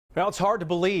Well, it's hard to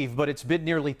believe, but it's been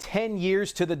nearly 10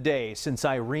 years to the day since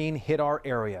Irene hit our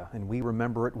area, and we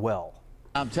remember it well.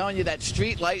 I'm telling you, that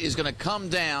street light is going to come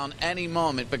down any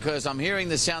moment because I'm hearing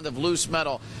the sound of loose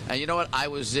metal. And you know what? I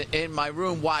was in my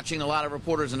room watching a lot of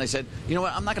reporters, and I said, you know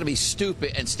what? I'm not going to be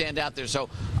stupid and stand out there. So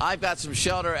I've got some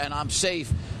shelter, and I'm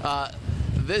safe.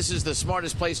 This is the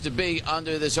smartest place to be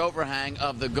under this overhang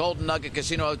of the Golden Nugget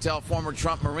Casino Hotel, former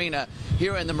Trump Marina,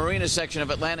 here in the Marina section of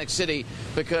Atlantic City,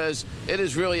 because it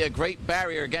is really a great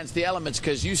barrier against the elements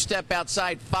because you step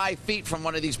outside 5 feet from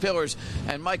one of these pillars.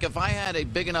 And, Mike, if I had a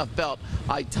big enough belt,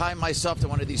 I'd tie myself to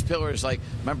one of these pillars like,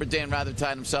 remember Dan Rather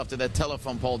tied himself to that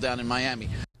telephone pole down in Miami.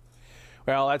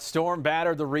 Well, that storm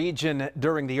battered the region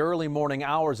during the early morning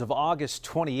hours of August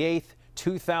 28th.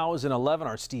 2011.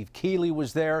 Our Steve Keeley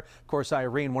was there. Of course,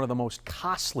 Irene, one of the most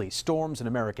costly storms in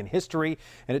American history,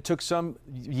 and it took some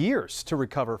years to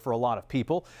recover for a lot of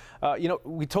people.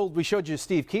 We showed you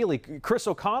Steve Keeley. Chris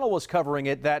O'Connell was covering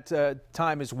it that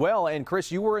time as well. And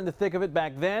Chris, you were in the thick of it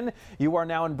back then. You are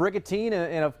now in Brigantine,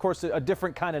 and of course, a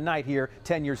different kind of night here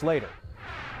 10 years later.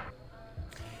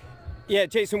 Yeah,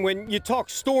 Jason, when you talk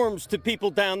storms to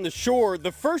people down the shore,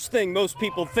 the first thing most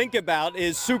people think about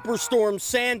is Superstorm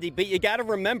Sandy. But you got to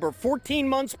remember, 14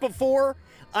 months before,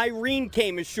 Irene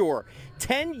came ashore.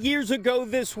 10 years ago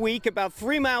this week, about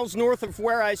 3 miles north of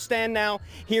where I stand now,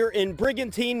 here in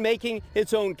Brigantine, making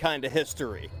its own kind of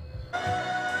history.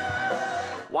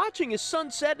 Watching a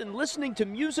sunset and listening to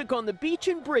music on the beach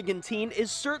in Brigantine is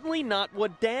certainly not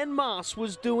what Dan Moss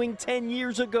was doing 10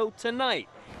 years ago tonight.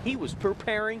 He was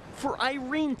preparing for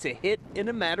Irene to hit in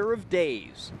a matter of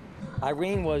days.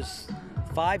 Irene was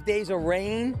 5 days of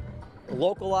rain,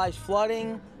 localized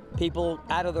flooding, people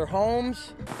out of their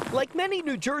homes. Like many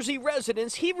New Jersey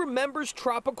residents, he remembers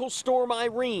Tropical Storm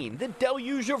Irene, the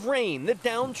deluge of rain, the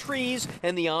downed trees,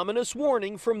 and the ominous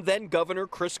warning from then-Governor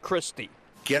Chris Christie.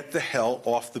 Get the hell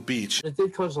off the beach. It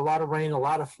did cause a lot of rain, a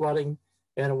lot of flooding,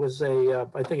 and it was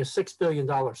I think a $6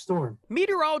 billion storm.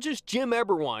 Meteorologist Jim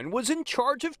Eberwine was in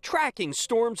charge of tracking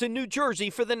storms in New Jersey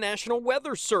for the National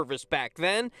Weather Service back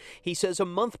then. He says a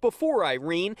month before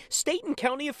Irene, state and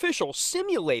county officials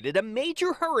simulated a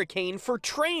major hurricane for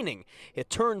training.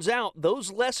 It turns out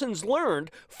those lessons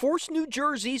learned forced New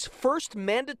Jersey's first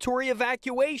mandatory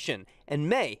evacuation and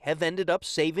may have ended up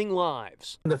saving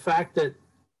lives. The fact that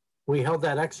we held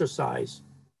that exercise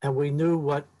and we knew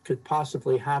what could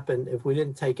possibly happen if we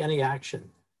didn't take any action,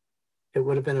 it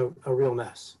would have been a real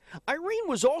mess. Irene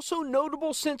was also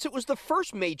notable since it was the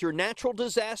first major natural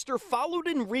disaster followed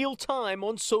in real time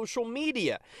on social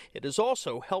media. It has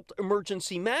also helped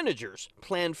emergency managers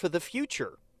plan for the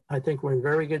future. I think we're in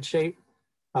very good shape.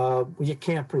 You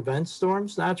can't prevent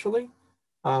storms naturally,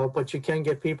 but you can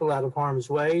get people out of harm's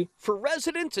way. For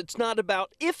residents, it's not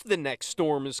about if the next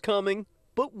storm is coming,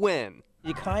 but when.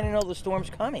 You kind of know the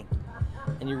storm's coming,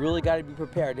 and you really got to be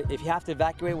prepared. If you have to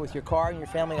evacuate with your car and your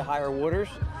family to higher waters,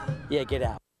 yeah, get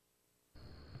out.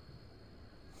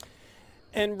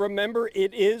 And remember,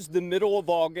 it is the middle of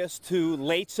August to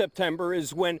late September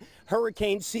is when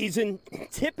hurricane season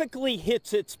typically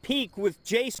hits its peak, with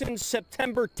Jason's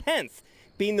September 10th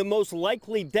being the most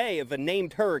likely day of a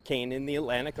named hurricane in the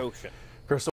Atlantic Ocean.